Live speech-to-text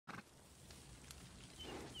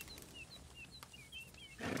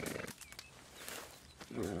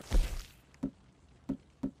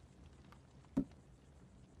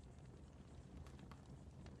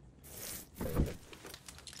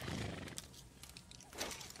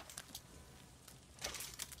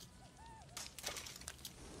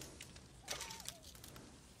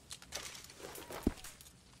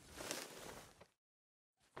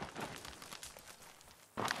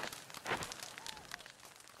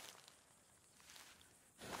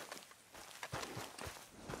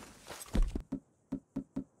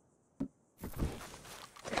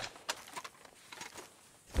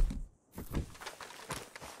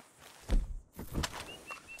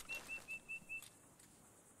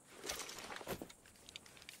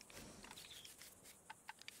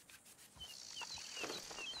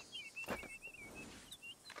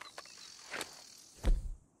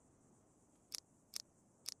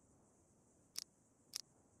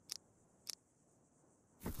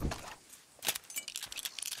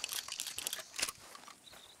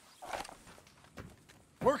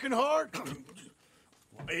Working hard?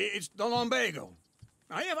 It's the lumbago.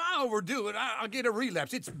 Now, if I overdo it, I'll get a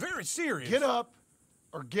relapse. It's very serious. Get up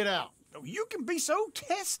or get out. You can be so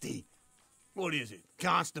testy. What is it,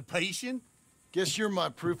 constipation? Guess you're my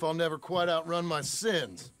proof I'll never quite outrun my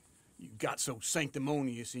sins. You got so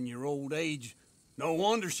sanctimonious in your old age. No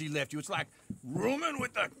wonder she left you. It's like rooming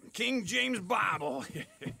with the King James Bible.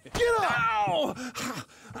 Get up! Ow!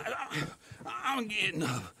 I'm getting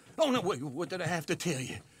up. Oh, no, wait, what did I have to tell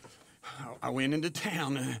you? I went into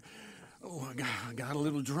town. I got a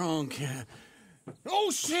little drunk.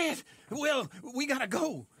 Oh, shit! Well, we gotta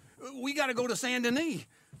go. We gotta go to Saint Denis.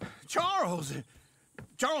 Charles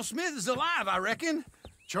Smith is alive, I reckon.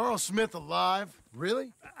 Charles Smith alive?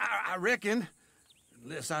 Really? I reckon.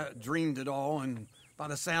 Unless I dreamed it all, and by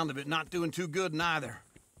the sound of it, not doing too good neither.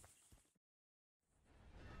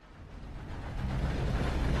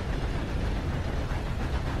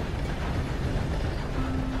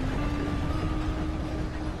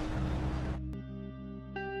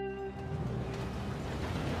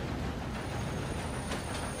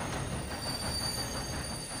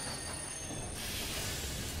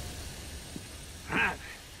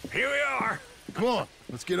 Here we are. Come on,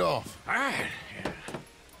 let's get off. All right.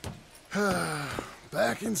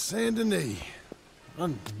 Back in Saint Denis.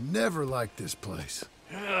 I never liked this place.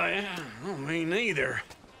 Yeah, me neither.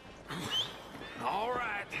 All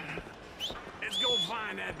right. Let's go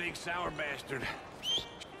find that big sour bastard.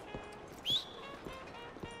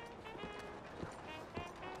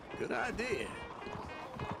 Good idea.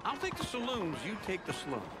 I'll take the saloons, you take the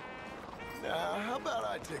slums. Now, how about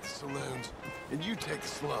I take the saloons and you take the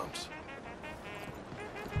slums?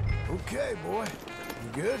 Okay, boy.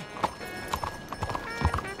 You good?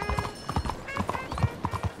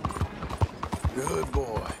 Good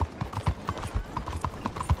boy.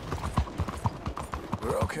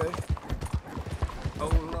 We're okay.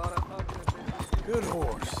 Whole lot of hugging. Good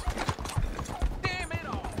horse. Damn it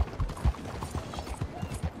all.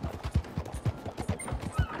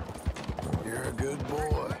 You're a good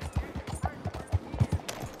boy.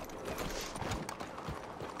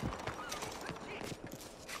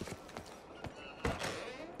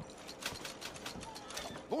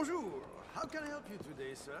 Bonjour. How can I help you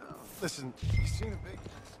today, sir? Listen, you seen a big...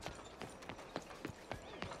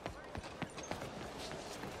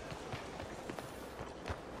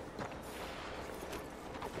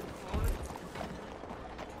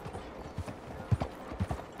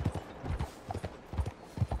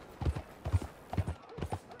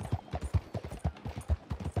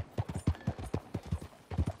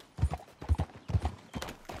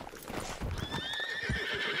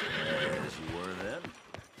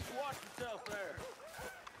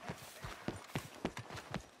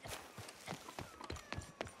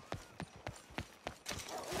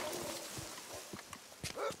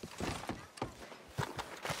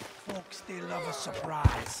 Folks, they love a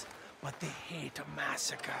surprise, but they hate a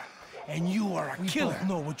massacre. And you are a killer. We both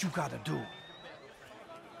know what you gotta do.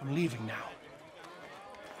 I'm leaving now.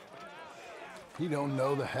 You don't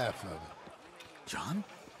know the half of it. John?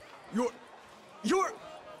 You're...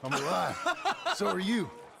 I'm alive. So are you.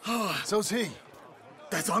 So's he.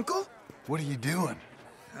 That's Uncle? What are you doing?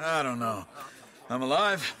 I don't know. I'm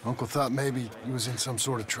alive. Uncle thought maybe he was in some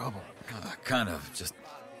sort of trouble. Kind of. Just...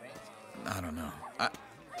 I don't know.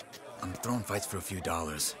 I'm throwing fights for a few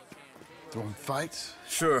dollars. Throwing fights?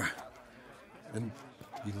 Sure. And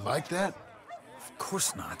you like that? Of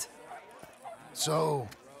course not. So,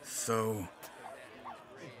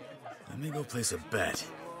 let me go place a bet.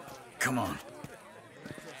 Come on.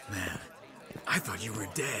 Man, I thought you were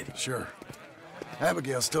dead. sure.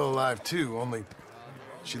 Abigail's still alive too, only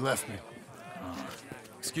she left me.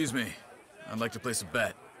 Excuse me. I'd like to place a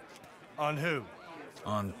bet. On who?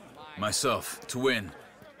 On myself, to win.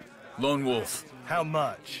 Lone Wolf. How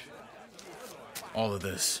much? All of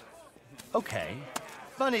this. Okay.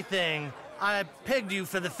 Funny thing, I pegged you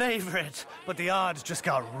for the favorite, but the odds just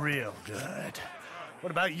got real good.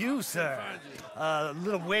 What about you, sir? A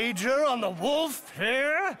little wager on the wolf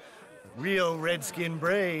here? Real redskin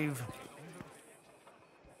brave.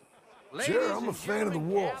 Sure, I'm a fan of the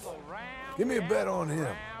wolf. Give me a bet on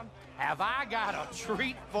him. Have I got a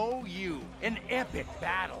treat for you? An epic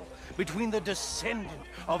battle between the descendant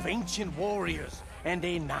of ancient warriors and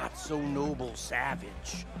a not-so-noble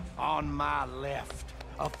savage. On my left,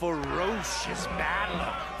 a ferocious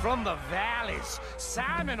battler from the valleys,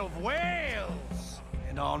 Simon of Wales.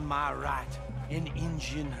 And on my right, an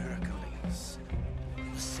Indian Hercules.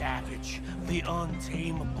 The savage, the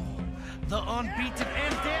untamable, the unbeaten,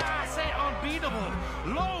 and dare I say unbeatable,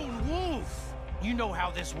 Lone Wolf. You know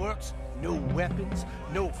how this works. No weapons,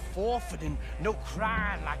 no forfeiting, no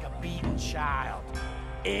crying like a beaten child.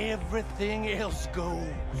 Everything else goes.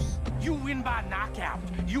 You win by knockout,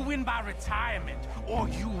 you win by retirement, or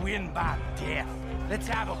you win by death. Let's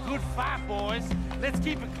have a good fight, boys. Let's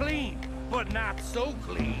keep it clean, but not so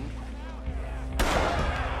clean.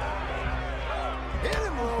 Hit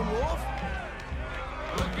him, Lone Wolf!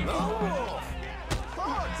 Lone Wolf!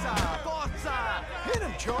 Forza! Forza! Hit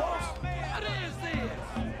him, Charles! What is this?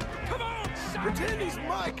 Come on, son! Pretend he's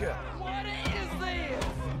Micah! What is this?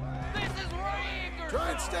 This is rigged!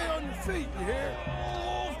 Try and stay on your feet, you hear?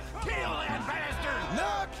 Oh, kill that bastard!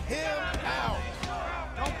 Knock him out!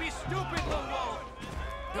 Don't be stupid, Lone Wolf!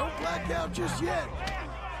 Don't black out just yet!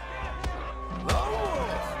 Lone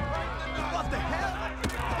Wolf! What the hell?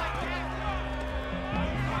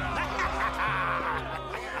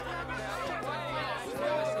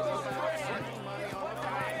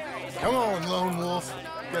 Come on, Lone Wolf.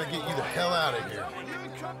 Gotta get you the hell out of here.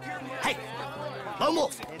 Hey! Lone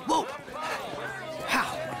Wolf! Whoa!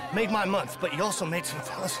 How? Made my month, but you also made some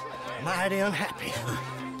fellas mighty unhappy.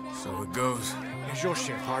 So it goes. Here's your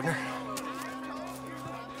share, partner.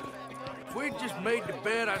 If we just made the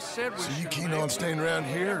bed I said we So you should keen make, on staying around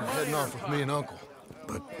here or heading off with me and Uncle?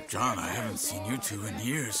 But, John, I haven't seen you two in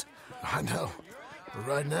years. I know. But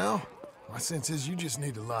right now, my sense is you just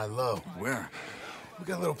need to lie low. Where? We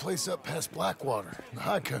got a little place up past Blackwater, in the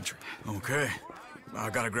high country. Okay. I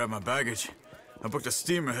gotta grab my baggage. I booked a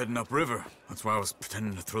steamer heading upriver. That's why I was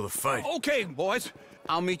pretending to throw the fight. Okay, boys.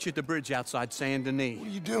 I'll meet you at the bridge outside Saint Denis. What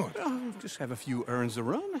are you doing? Oh, just have a few errands to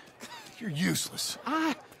run. You're useless.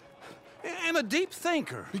 I am a deep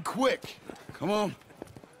thinker. Be quick. Come on.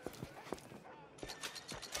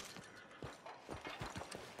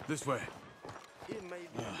 This way.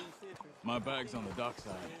 My bag's on the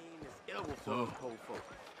dockside. So,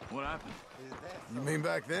 what happened? You mean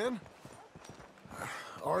back then?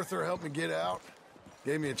 Arthur helped me get out.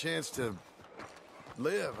 Gave me a chance to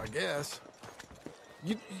live, I guess.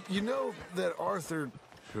 You know that Arthur...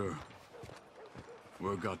 Sure.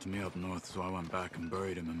 Word got to me up north, so I went back and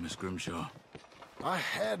buried him in Miss Grimshaw. I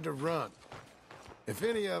had to run. If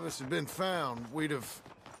any of us had been found, we'd have...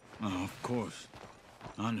 Oh, of course.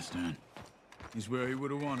 I understand. He's where he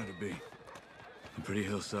would have wanted to be. A pretty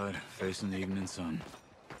hillside, facing the evening sun.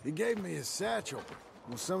 He gave me his satchel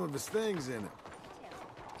with some of his things in it.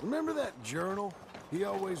 Remember that journal he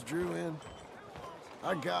always drew in?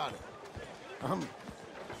 I got it. I'm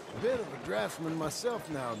a bit of a draftsman myself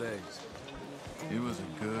nowadays. He was a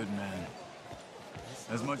good man.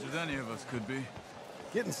 As much as any of us could be.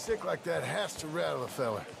 Getting sick like that has to rattle a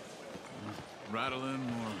fella. Rattle him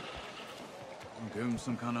or give him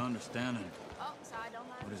some kind of understanding.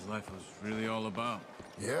 What his life was really all about.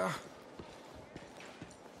 Yeah?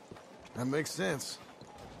 That makes sense.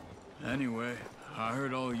 Anyway, I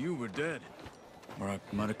heard all you were dead. Or I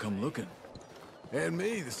might have come looking. And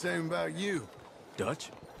me, the same about you.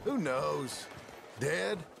 Dutch? Who knows?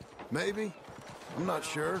 Dead? Maybe? I'm not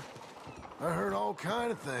sure. I heard all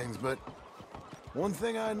kind of things, but one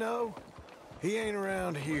thing I know, he ain't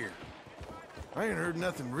around here. I ain't heard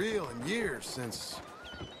nothing real in years since,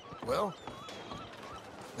 well,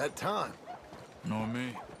 that time. Nor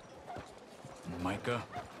me. Micah?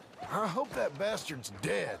 I hope that bastard's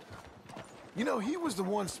dead. You know, he was the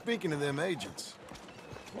one speaking to them agents.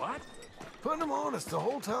 What? Putting them on us the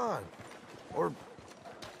whole time. Or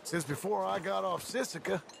since before I got off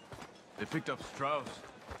Sisika. They picked up Strauss.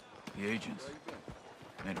 The agents.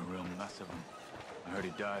 Made a real mess of him. I heard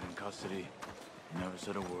he died in custody. Never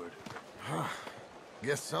said a word.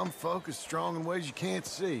 Guess some folk is strong in ways you can't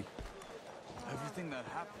see. Everything that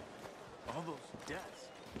happened. All those deaths.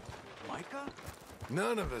 Micah?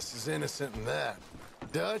 None of us is innocent in that.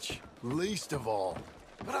 Dutch, least of all.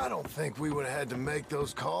 But I don't think we would have had to make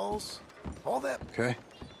those calls. All that... Okay.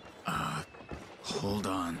 Hold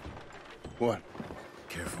on. What?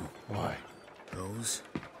 Careful. Why? Those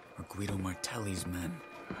are Guido Martelli's men.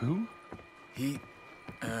 Who? He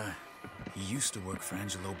used to work for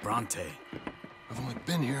Angelo Bronte. I've only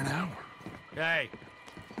been here an hour. Hey.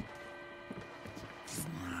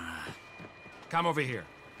 Come over here.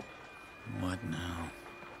 What now?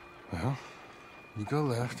 Well, you go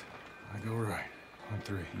left, I go right. On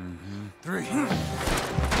three. Three.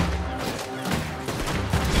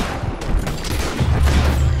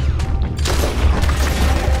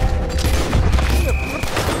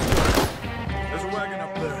 There's a wagon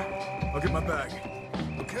up there. I'll get my bag.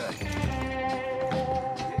 Okay.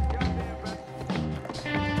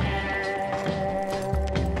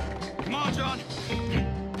 Come on, John.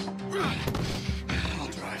 I'll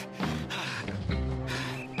drive.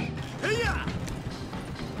 Hey-ya!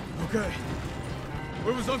 Okay.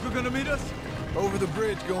 Where was Uncle gonna meet us? Over the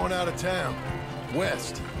bridge going out of town.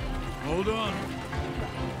 West. Hold on.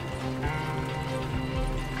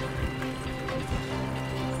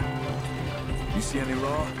 You see any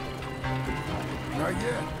law? Not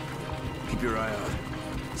yet. Keep your eye out.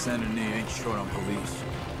 Saint Denis ain't short on police.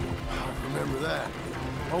 Remember that.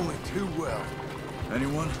 Only too well.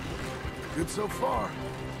 Anyone? Good so far.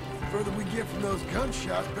 Further we get from those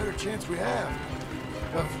gunshots, better chance we have.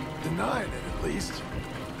 Of denying it, at least.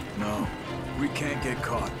 No. We can't get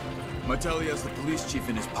caught. Martelli has the police chief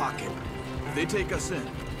in his pocket. If they take us in,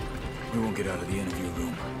 we won't get out of the interview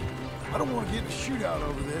room. I don't want to get in a shootout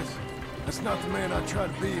over this. That's not the man I try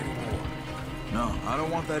to be anymore. No, I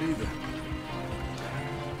don't want that either.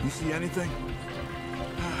 You see anything?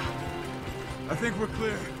 I think we're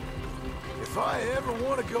clear. If I ever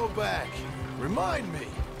want to go back, remind me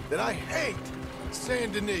that I hate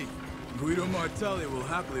Saint Denis. Guido Martelli will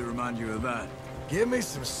happily remind you of that. Give me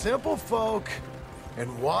some simple folk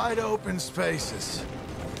and wide open spaces.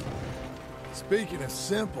 Speaking of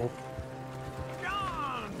simple...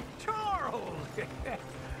 John! Charles!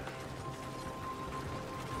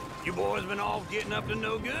 You boys been all getting up to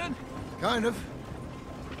no good? Kind of.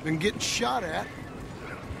 Been getting shot at.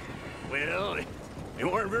 Well, they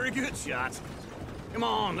weren't very good shots. Come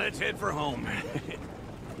on, let's head for home.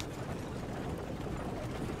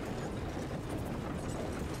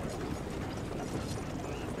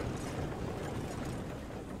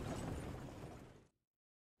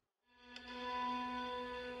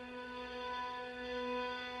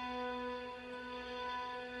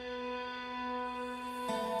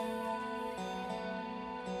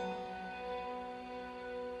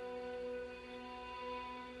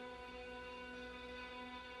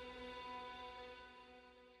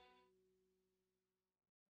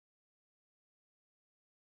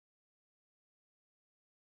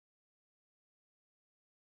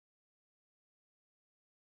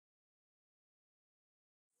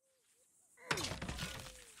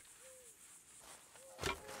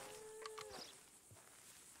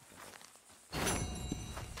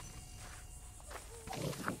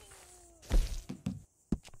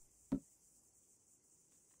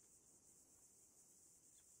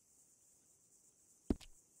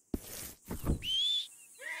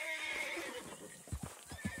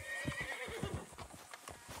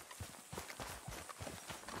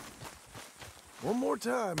 One more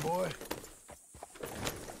time, boy.